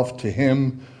himself to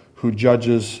him who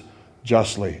judges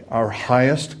justly. Our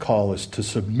highest call is to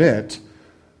submit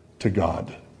to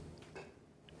God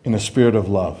in a spirit of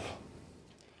love.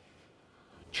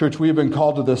 Church, we have been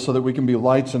called to this so that we can be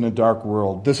lights in a dark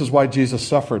world. This is why Jesus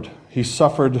suffered. He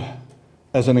suffered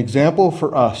as an example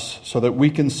for us so that we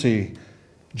can see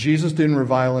Jesus didn't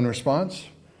revile in response,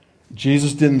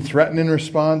 Jesus didn't threaten in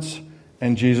response,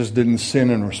 and Jesus didn't sin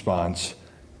in response,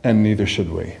 and neither should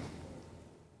we.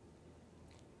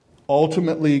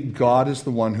 Ultimately, God is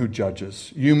the one who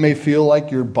judges. You may feel like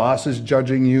your boss is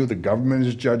judging you, the government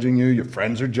is judging you, your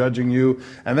friends are judging you,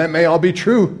 and that may all be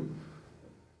true.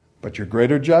 But your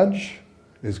greater judge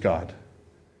is God.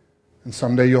 And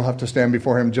someday you'll have to stand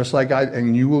before him just like I,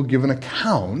 and you will give an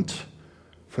account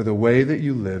for the way that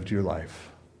you lived your life.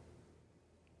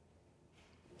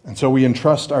 And so we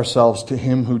entrust ourselves to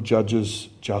him who judges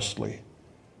justly.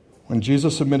 When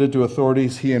Jesus submitted to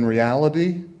authorities, he in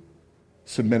reality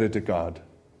submitted to God.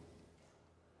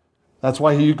 That's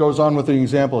why he goes on with the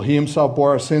example. He himself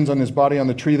bore our sins on his body on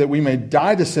the tree that we may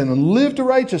die to sin and live to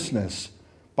righteousness.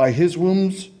 By his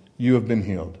wounds you have been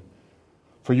healed.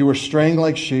 For you were straying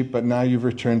like sheep, but now you've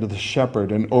returned to the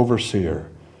shepherd and overseer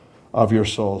of your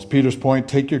souls. Peter's point,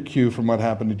 take your cue from what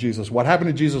happened to Jesus. What happened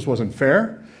to Jesus wasn't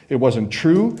fair, it wasn't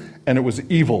true, and it was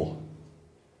evil.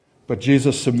 But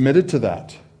Jesus submitted to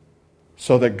that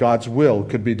so that God's will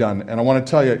could be done. And I want to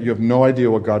tell you, you have no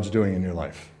idea what God's doing in your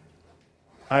life.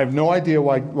 I have no idea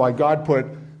why God put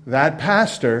that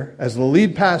pastor as the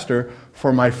lead pastor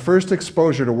for my first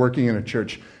exposure to working in a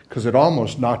church, because it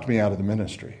almost knocked me out of the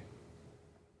ministry.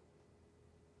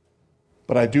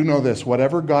 But I do know this,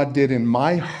 whatever God did in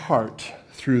my heart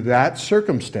through that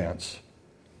circumstance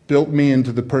built me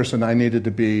into the person I needed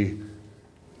to be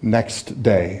next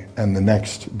day and the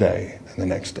next day and the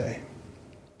next day.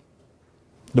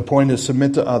 The point is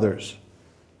submit to others,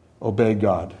 obey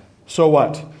God. So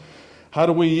what? How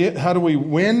do we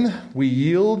win? We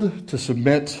yield to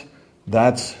submit.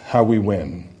 That's how we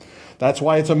win. That's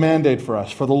why it's a mandate for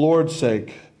us, for the Lord's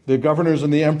sake. The governors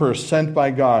and the emperors sent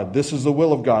by God. This is the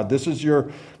will of God. This is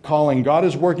your calling. God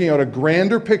is working out a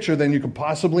grander picture than you could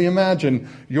possibly imagine.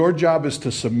 Your job is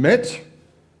to submit,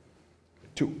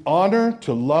 to honor,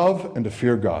 to love, and to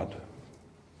fear God.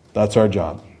 That's our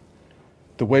job.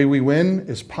 The way we win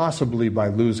is possibly by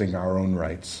losing our own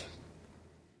rights.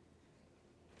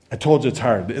 I told you it's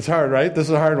hard. It's hard, right? This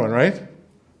is a hard one, right?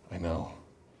 I know.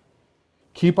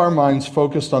 Keep our minds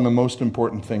focused on the most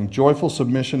important thing. Joyful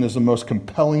submission is the most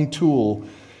compelling tool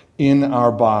in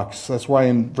our box. That's why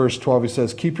in verse 12 he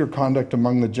says, keep your conduct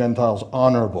among the Gentiles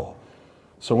honorable.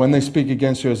 So when they speak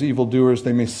against you as evildoers,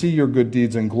 they may see your good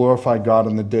deeds and glorify God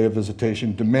on the day of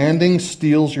visitation. Demanding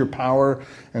steals your power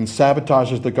and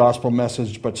sabotages the gospel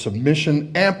message, but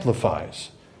submission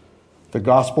amplifies the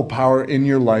gospel power in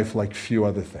your life like few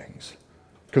other things.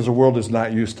 Because the world is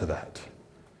not used to that.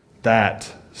 That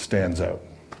stands out.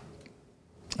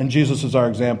 And Jesus is our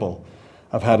example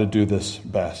of how to do this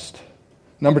best.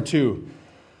 Number 2,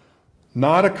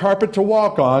 not a carpet to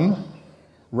walk on,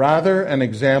 rather an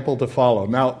example to follow.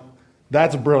 Now,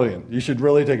 that's brilliant. You should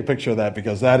really take a picture of that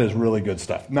because that is really good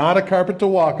stuff. Not a carpet to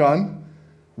walk on,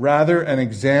 rather an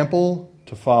example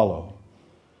to follow.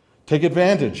 Take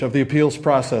advantage of the appeals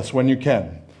process when you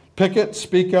can. Picket,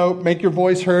 speak out, make your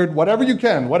voice heard, whatever you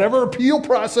can. Whatever appeal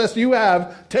process you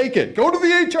have, take it. Go to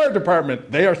the HR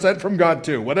department. They are sent from God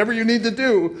too. Whatever you need to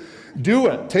do, do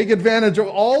it. Take advantage of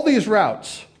all these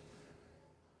routes.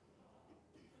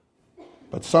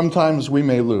 But sometimes we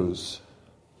may lose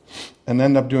and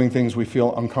end up doing things we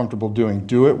feel uncomfortable doing.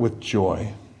 Do it with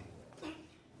joy.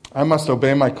 I must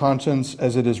obey my conscience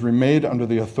as it is remade under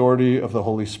the authority of the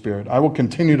Holy Spirit. I will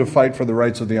continue to fight for the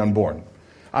rights of the unborn.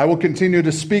 I will continue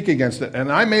to speak against it. And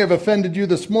I may have offended you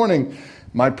this morning.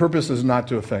 My purpose is not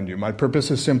to offend you. My purpose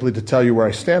is simply to tell you where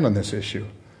I stand on this issue.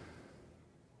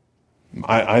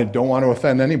 I don't want to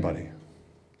offend anybody.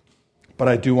 But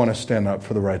I do want to stand up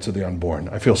for the rights of the unborn.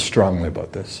 I feel strongly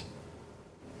about this.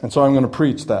 And so I'm going to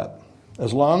preach that.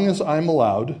 As long as I'm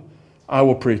allowed, I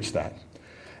will preach that.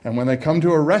 And when they come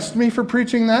to arrest me for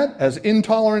preaching that as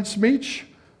intolerant speech,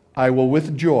 I will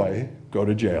with joy go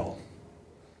to jail.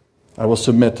 I will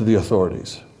submit to the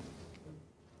authorities.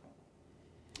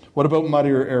 What about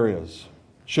muddier areas?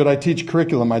 Should I teach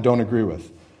curriculum I don't agree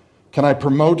with? Can I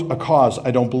promote a cause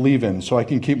I don't believe in so I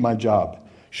can keep my job?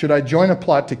 Should I join a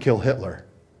plot to kill Hitler?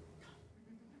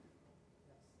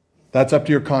 That's up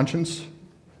to your conscience.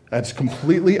 That's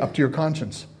completely up to your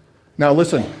conscience. Now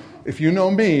listen, if you know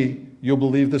me, you'll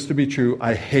believe this to be true.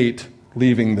 I hate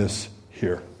leaving this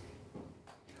here.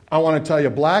 I want to tell you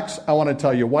blacks, I want to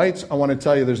tell you whites, I want to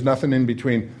tell you there's nothing in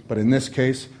between. But in this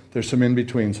case, there's some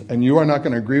in-betweens. And you are not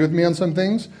going to agree with me on some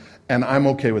things, and I'm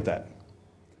okay with that.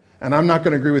 And I'm not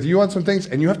going to agree with you on some things,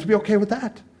 and you have to be okay with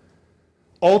that.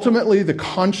 Ultimately, the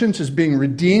conscience is being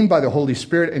redeemed by the Holy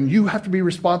Spirit, and you have to be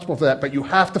responsible for that, but you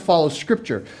have to follow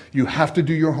Scripture. You have to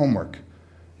do your homework.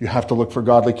 You have to look for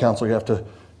godly counsel. You have to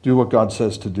do what God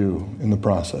says to do in the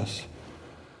process.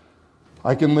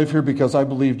 I can live here because I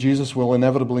believe Jesus will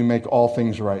inevitably make all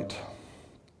things right.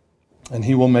 And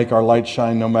He will make our light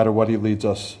shine no matter what He leads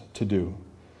us to do.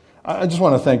 I just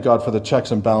want to thank God for the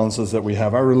checks and balances that we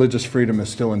have. Our religious freedom is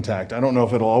still intact. I don't know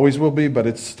if it always will be, but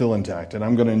it's still intact, and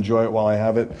I'm going to enjoy it while I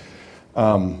have it.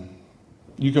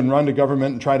 You can run to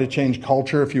government and try to change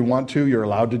culture if you want to. You're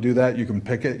allowed to do that. You can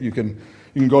pick it. You can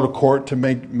go to court to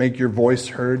make your voice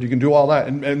heard. You can do all that,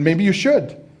 and maybe you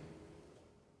should.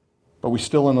 But we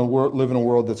still live in a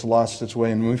world that's lost its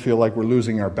way, and we feel like we're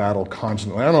losing our battle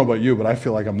constantly. I don't know about you, but I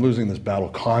feel like I'm losing this battle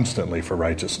constantly for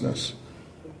righteousness.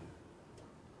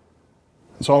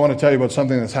 So I want to tell you about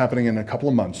something that's happening in a couple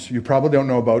of months. You probably don't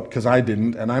know about because I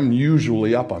didn't, and I'm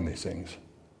usually up on these things.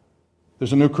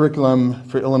 There's a new curriculum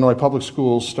for Illinois public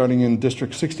schools starting in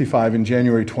District 65 in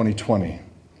January 2020.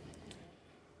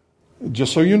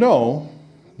 Just so you know,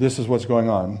 this is what's going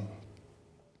on.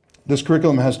 This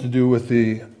curriculum has to do with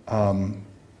the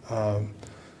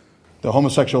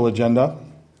homosexual agenda,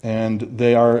 and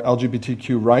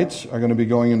LGBTQ rights are going to be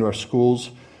going into our schools.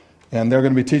 And they're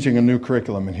going to be teaching a new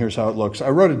curriculum, and here's how it looks. I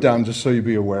wrote it down just so you'd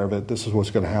be aware of it. This is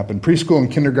what's going to happen. Preschool and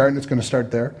kindergarten, it's going to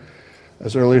start there,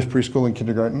 as early as preschool and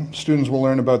kindergarten. Students will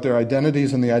learn about their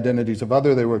identities and the identities of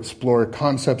others. They will explore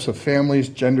concepts of families,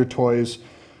 gender toys,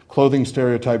 clothing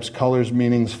stereotypes, colors,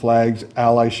 meanings, flags,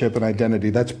 allyship, and identity.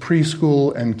 That's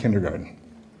preschool and kindergarten.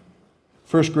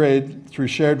 First grade, through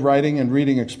shared writing and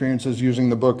reading experiences using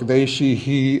the book They, She,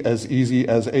 He, As Easy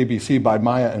as ABC by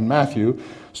Maya and Matthew,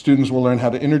 students will learn how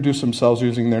to introduce themselves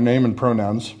using their name and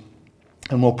pronouns,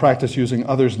 and will practice using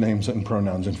others' names and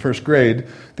pronouns. In first grade,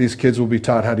 these kids will be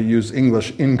taught how to use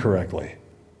English incorrectly.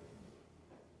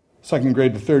 Second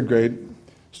grade to third grade,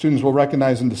 students will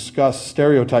recognize and discuss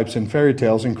stereotypes in fairy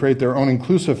tales and create their own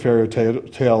inclusive fairy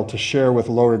tale to share with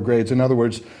lower grades. In other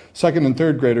words, second and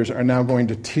third graders are now going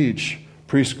to teach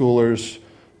preschoolers,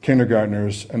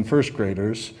 kindergartners, and first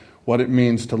graders what it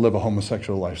means to live a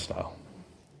homosexual lifestyle.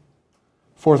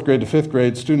 Fourth grade to fifth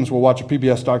grade, students will watch a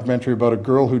PBS documentary about a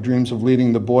girl who dreams of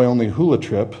leading the boy-only hula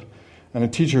trip and a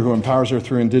teacher who empowers her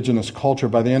through indigenous culture.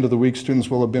 By the end of the week, students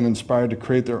will have been inspired to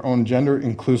create their own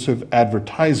gender-inclusive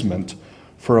advertisement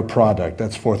for a product.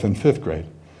 That's fourth and fifth grade.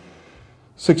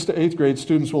 Sixth to eighth grade,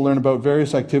 students will learn about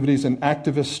various activities and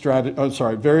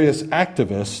various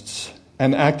activists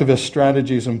and activist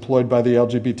strategies employed by the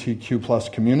LGBTQ plus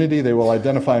community. They will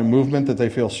identify a movement that they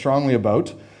feel strongly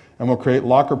about and will create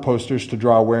locker posters to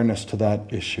draw awareness to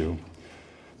that issue.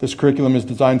 This curriculum is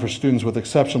designed for students with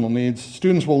exceptional needs.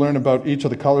 Students will learn about each of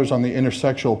the colors on the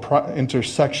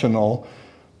intersectional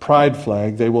pride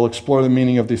flag. They will explore the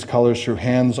meaning of these colors through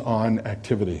hands-on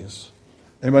activities.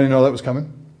 Anybody know that was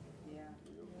coming?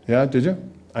 Yeah, did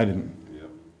you? I didn't. Yeah.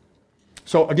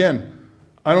 So again,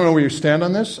 I don't know where you stand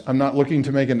on this. I'm not looking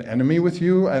to make an enemy with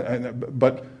you,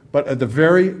 but at the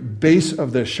very base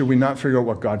of this, should we not figure out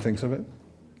what God thinks of it?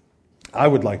 I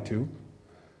would like to.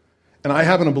 And I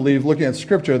happen to believe, looking at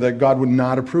Scripture, that God would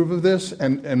not approve of this.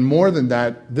 And more than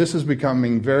that, this is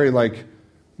becoming very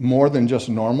more than just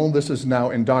normal. This is now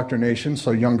indoctrination,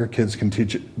 so younger kids can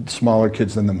teach smaller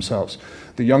kids than themselves.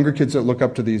 The younger kids that look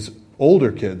up to these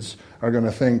older kids are going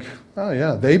to think, oh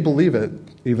yeah, they believe it,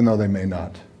 even though they may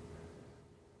not.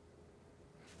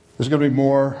 There's going to be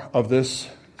more of this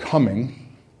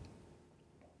coming.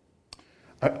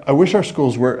 I wish our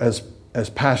schools were as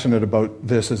passionate about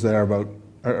this as they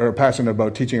are passionate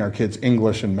about teaching our kids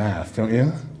English and math, don't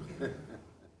you?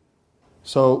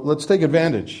 So let's take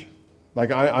advantage.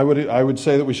 I would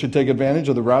say that we should take advantage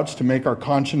of the routes to make our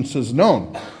consciences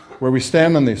known, where we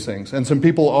stand on these things. And some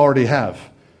people already have.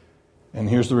 And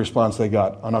here's the response they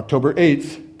got. On October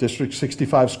 8th, District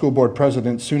 65 School Board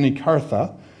President Suni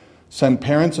Kartha sent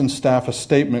parents and staff a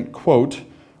statement, quote,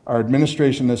 "Our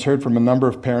administration has heard from a number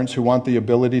of parents who want the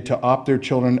ability to opt their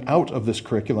children out of this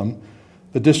curriculum.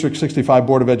 The District 65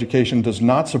 Board of Education does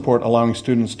not support allowing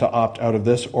students to opt out of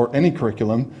this or any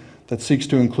curriculum that seeks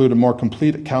to include a more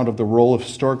complete account of the role of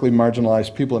historically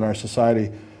marginalized people in our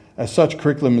society. As such,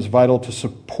 curriculum is vital to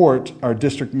support our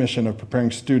district mission of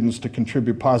preparing students to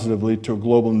contribute positively to a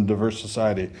global and diverse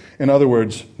society." In other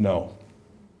words, no.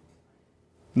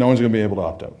 No one's going to be able to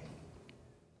opt out.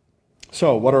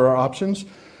 So, what are our options?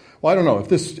 Well, I don't know if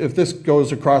this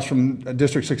goes across from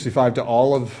District 65 to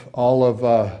all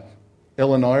of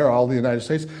Illinois or all the United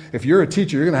States. If you're a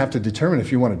teacher, you're going to have to determine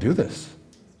if you want to do this.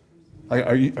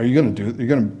 Are you going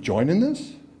to join in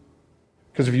this?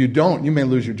 Because if you don't, you may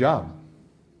lose your job,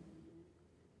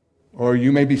 or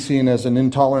you may be seen as an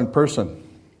intolerant person.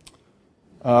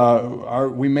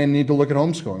 We may need to look at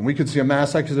homeschooling. We could see a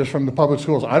mass exodus from the public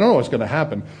schools. I don't know what's going to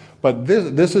happen, but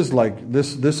this is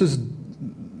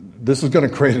going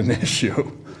to create an issue.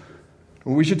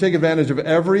 We should take advantage of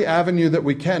every avenue that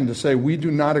we can to say we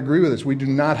do not agree with this. We do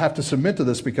not have to submit to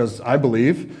this because I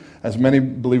believe, as many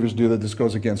believers do, that this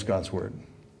goes against God's word.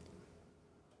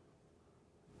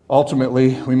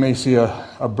 Ultimately, we may see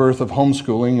a birth of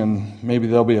homeschooling, and maybe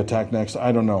they'll be attacked next.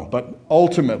 I don't know. But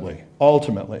ultimately,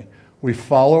 we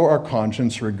follow our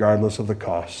conscience regardless of the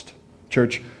cost.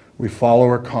 Church, we follow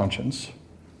our conscience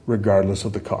regardless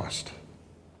of the cost.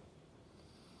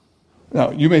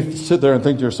 Now, you may sit there and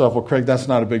think to yourself, well, Craig, that's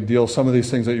not a big deal. Some of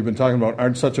these things that you've been talking about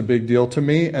aren't such a big deal to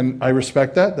me, and I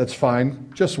respect that. That's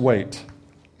fine. Just wait.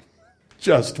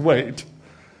 Just wait.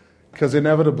 Because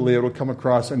inevitably it will come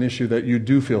across an issue that you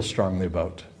do feel strongly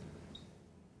about.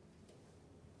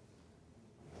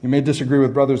 You may disagree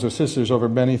with brothers or sisters over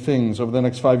many things over the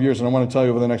next 5 years, and I want to tell you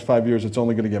over the next 5 years it's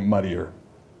only going to get muddier.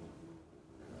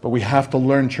 But we have to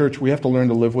learn, church, we have to learn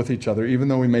to live with each other, even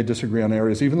though we may disagree on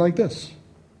areas, even like this.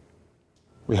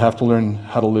 We have to learn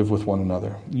how to live with one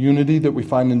another. Unity that we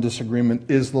find in disagreement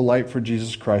is the light for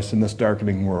Jesus Christ in this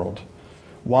darkening world.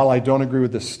 While I don't agree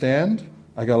with this stand,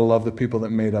 I got to love the people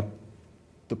that made up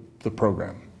the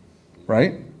program.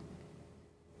 Right?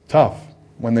 Tough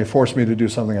when they force me to do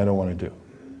something I don't want to do.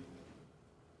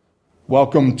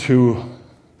 Welcome to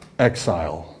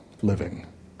exile living.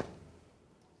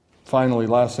 Finally,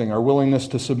 last thing, our willingness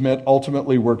to submit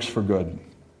ultimately works for good.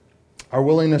 Our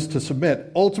willingness to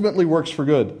submit ultimately works for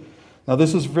good. Now,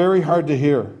 this is very hard to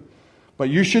hear, but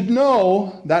you should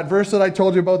know that verse that I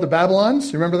told you about the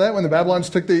Babylons. You remember that? When the Babylons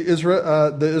took the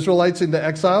Israelites into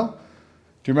exile?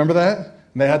 Do you remember that?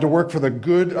 And they had to work for the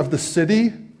good of the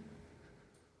city.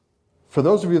 For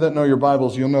those of you that know your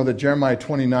Bibles, you'll know that Jeremiah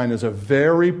 29 is a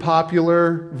very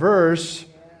popular verse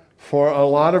for a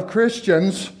lot of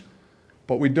Christians.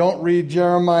 But we don't read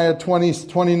Jeremiah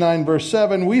 29 verse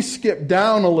 7. We skip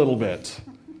down a little bit.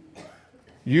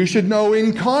 You should know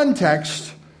in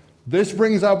context, this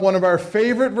brings up one of our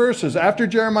favorite verses. After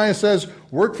Jeremiah says,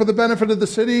 work for the benefit of the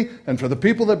city and for the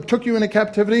people that took you into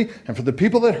captivity and for the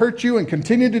people that hurt you and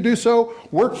continue to do so,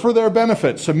 work for their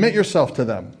benefit. Submit yourself to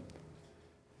them.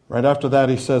 Right after that,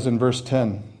 he says in verse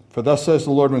 10, for thus says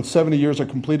the Lord, when 70 years are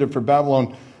completed for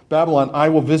Babylon, I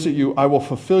will visit you, I will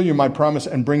fulfill you my promise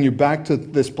and bring you back to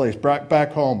this place,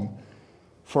 back home.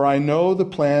 For I know the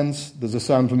plans, does this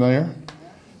sound familiar?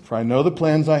 For I know the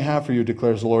plans I have for you,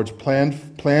 declares the Lord,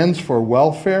 plans for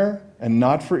welfare and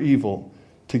not for evil,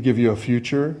 to give you a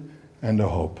future and a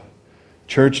hope.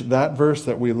 Church, that verse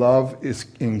that we love is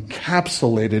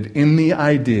encapsulated in the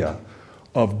idea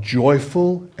of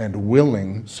joyful and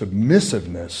willing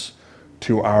submissiveness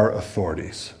to our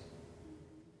authorities.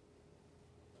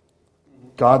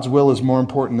 God's will is more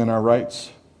important than our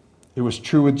rights. It was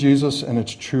true with Jesus, and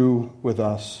it's true with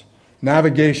us.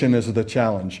 Navigation is the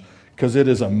challenge, because it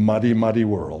is a muddy, muddy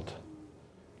world.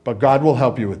 But God will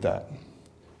help you with that.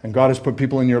 And God has put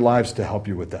people in your lives to help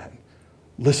you with that.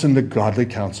 Listen to godly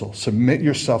counsel. Submit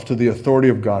yourself to the authority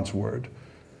of God's word.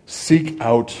 Seek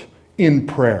out in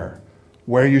prayer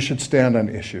where you should stand on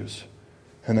issues,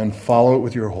 and then follow it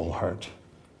with your whole heart.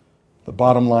 The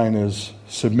bottom line is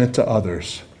submit to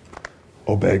others.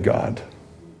 Obey God.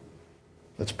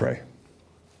 Let's pray.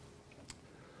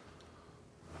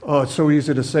 Oh, it's so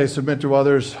easy to say submit to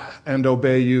others and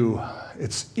obey you.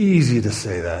 It's easy to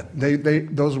say that.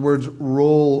 Those words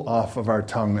roll off of our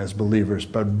tongue as believers.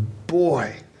 But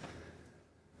boy,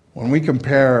 when we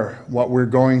compare what we're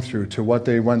going through to what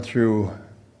they went through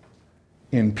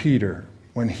in Peter,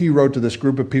 when he wrote to this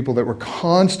group of people that were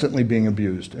constantly being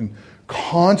abused and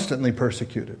constantly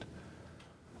persecuted,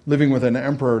 living with an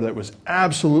emperor that was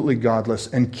absolutely godless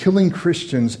and killing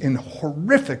Christians in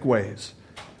horrific ways.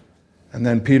 And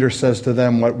then Peter says to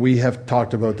them what we have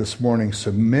talked about this morning,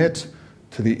 submit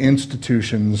to the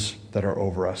institutions that are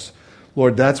over us.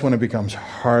 Lord, that's when it becomes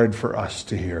hard for us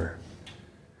to hear.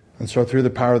 And so through the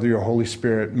power of your Holy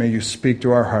Spirit, may you speak to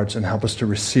our hearts and help us to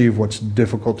receive what's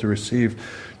difficult to receive.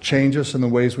 Change us in the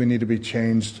ways we need to be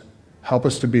changed. Help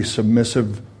us to be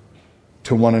submissive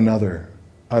to one another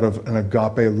out of an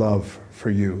agape love for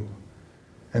you.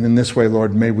 And in this way,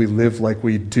 Lord, may we live like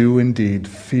we do indeed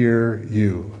fear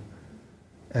you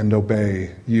and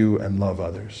obey you and love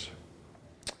others.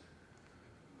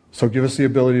 So give us the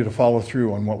ability to follow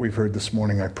through on what we've heard this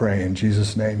morning, I pray. In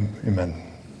Jesus' name, amen.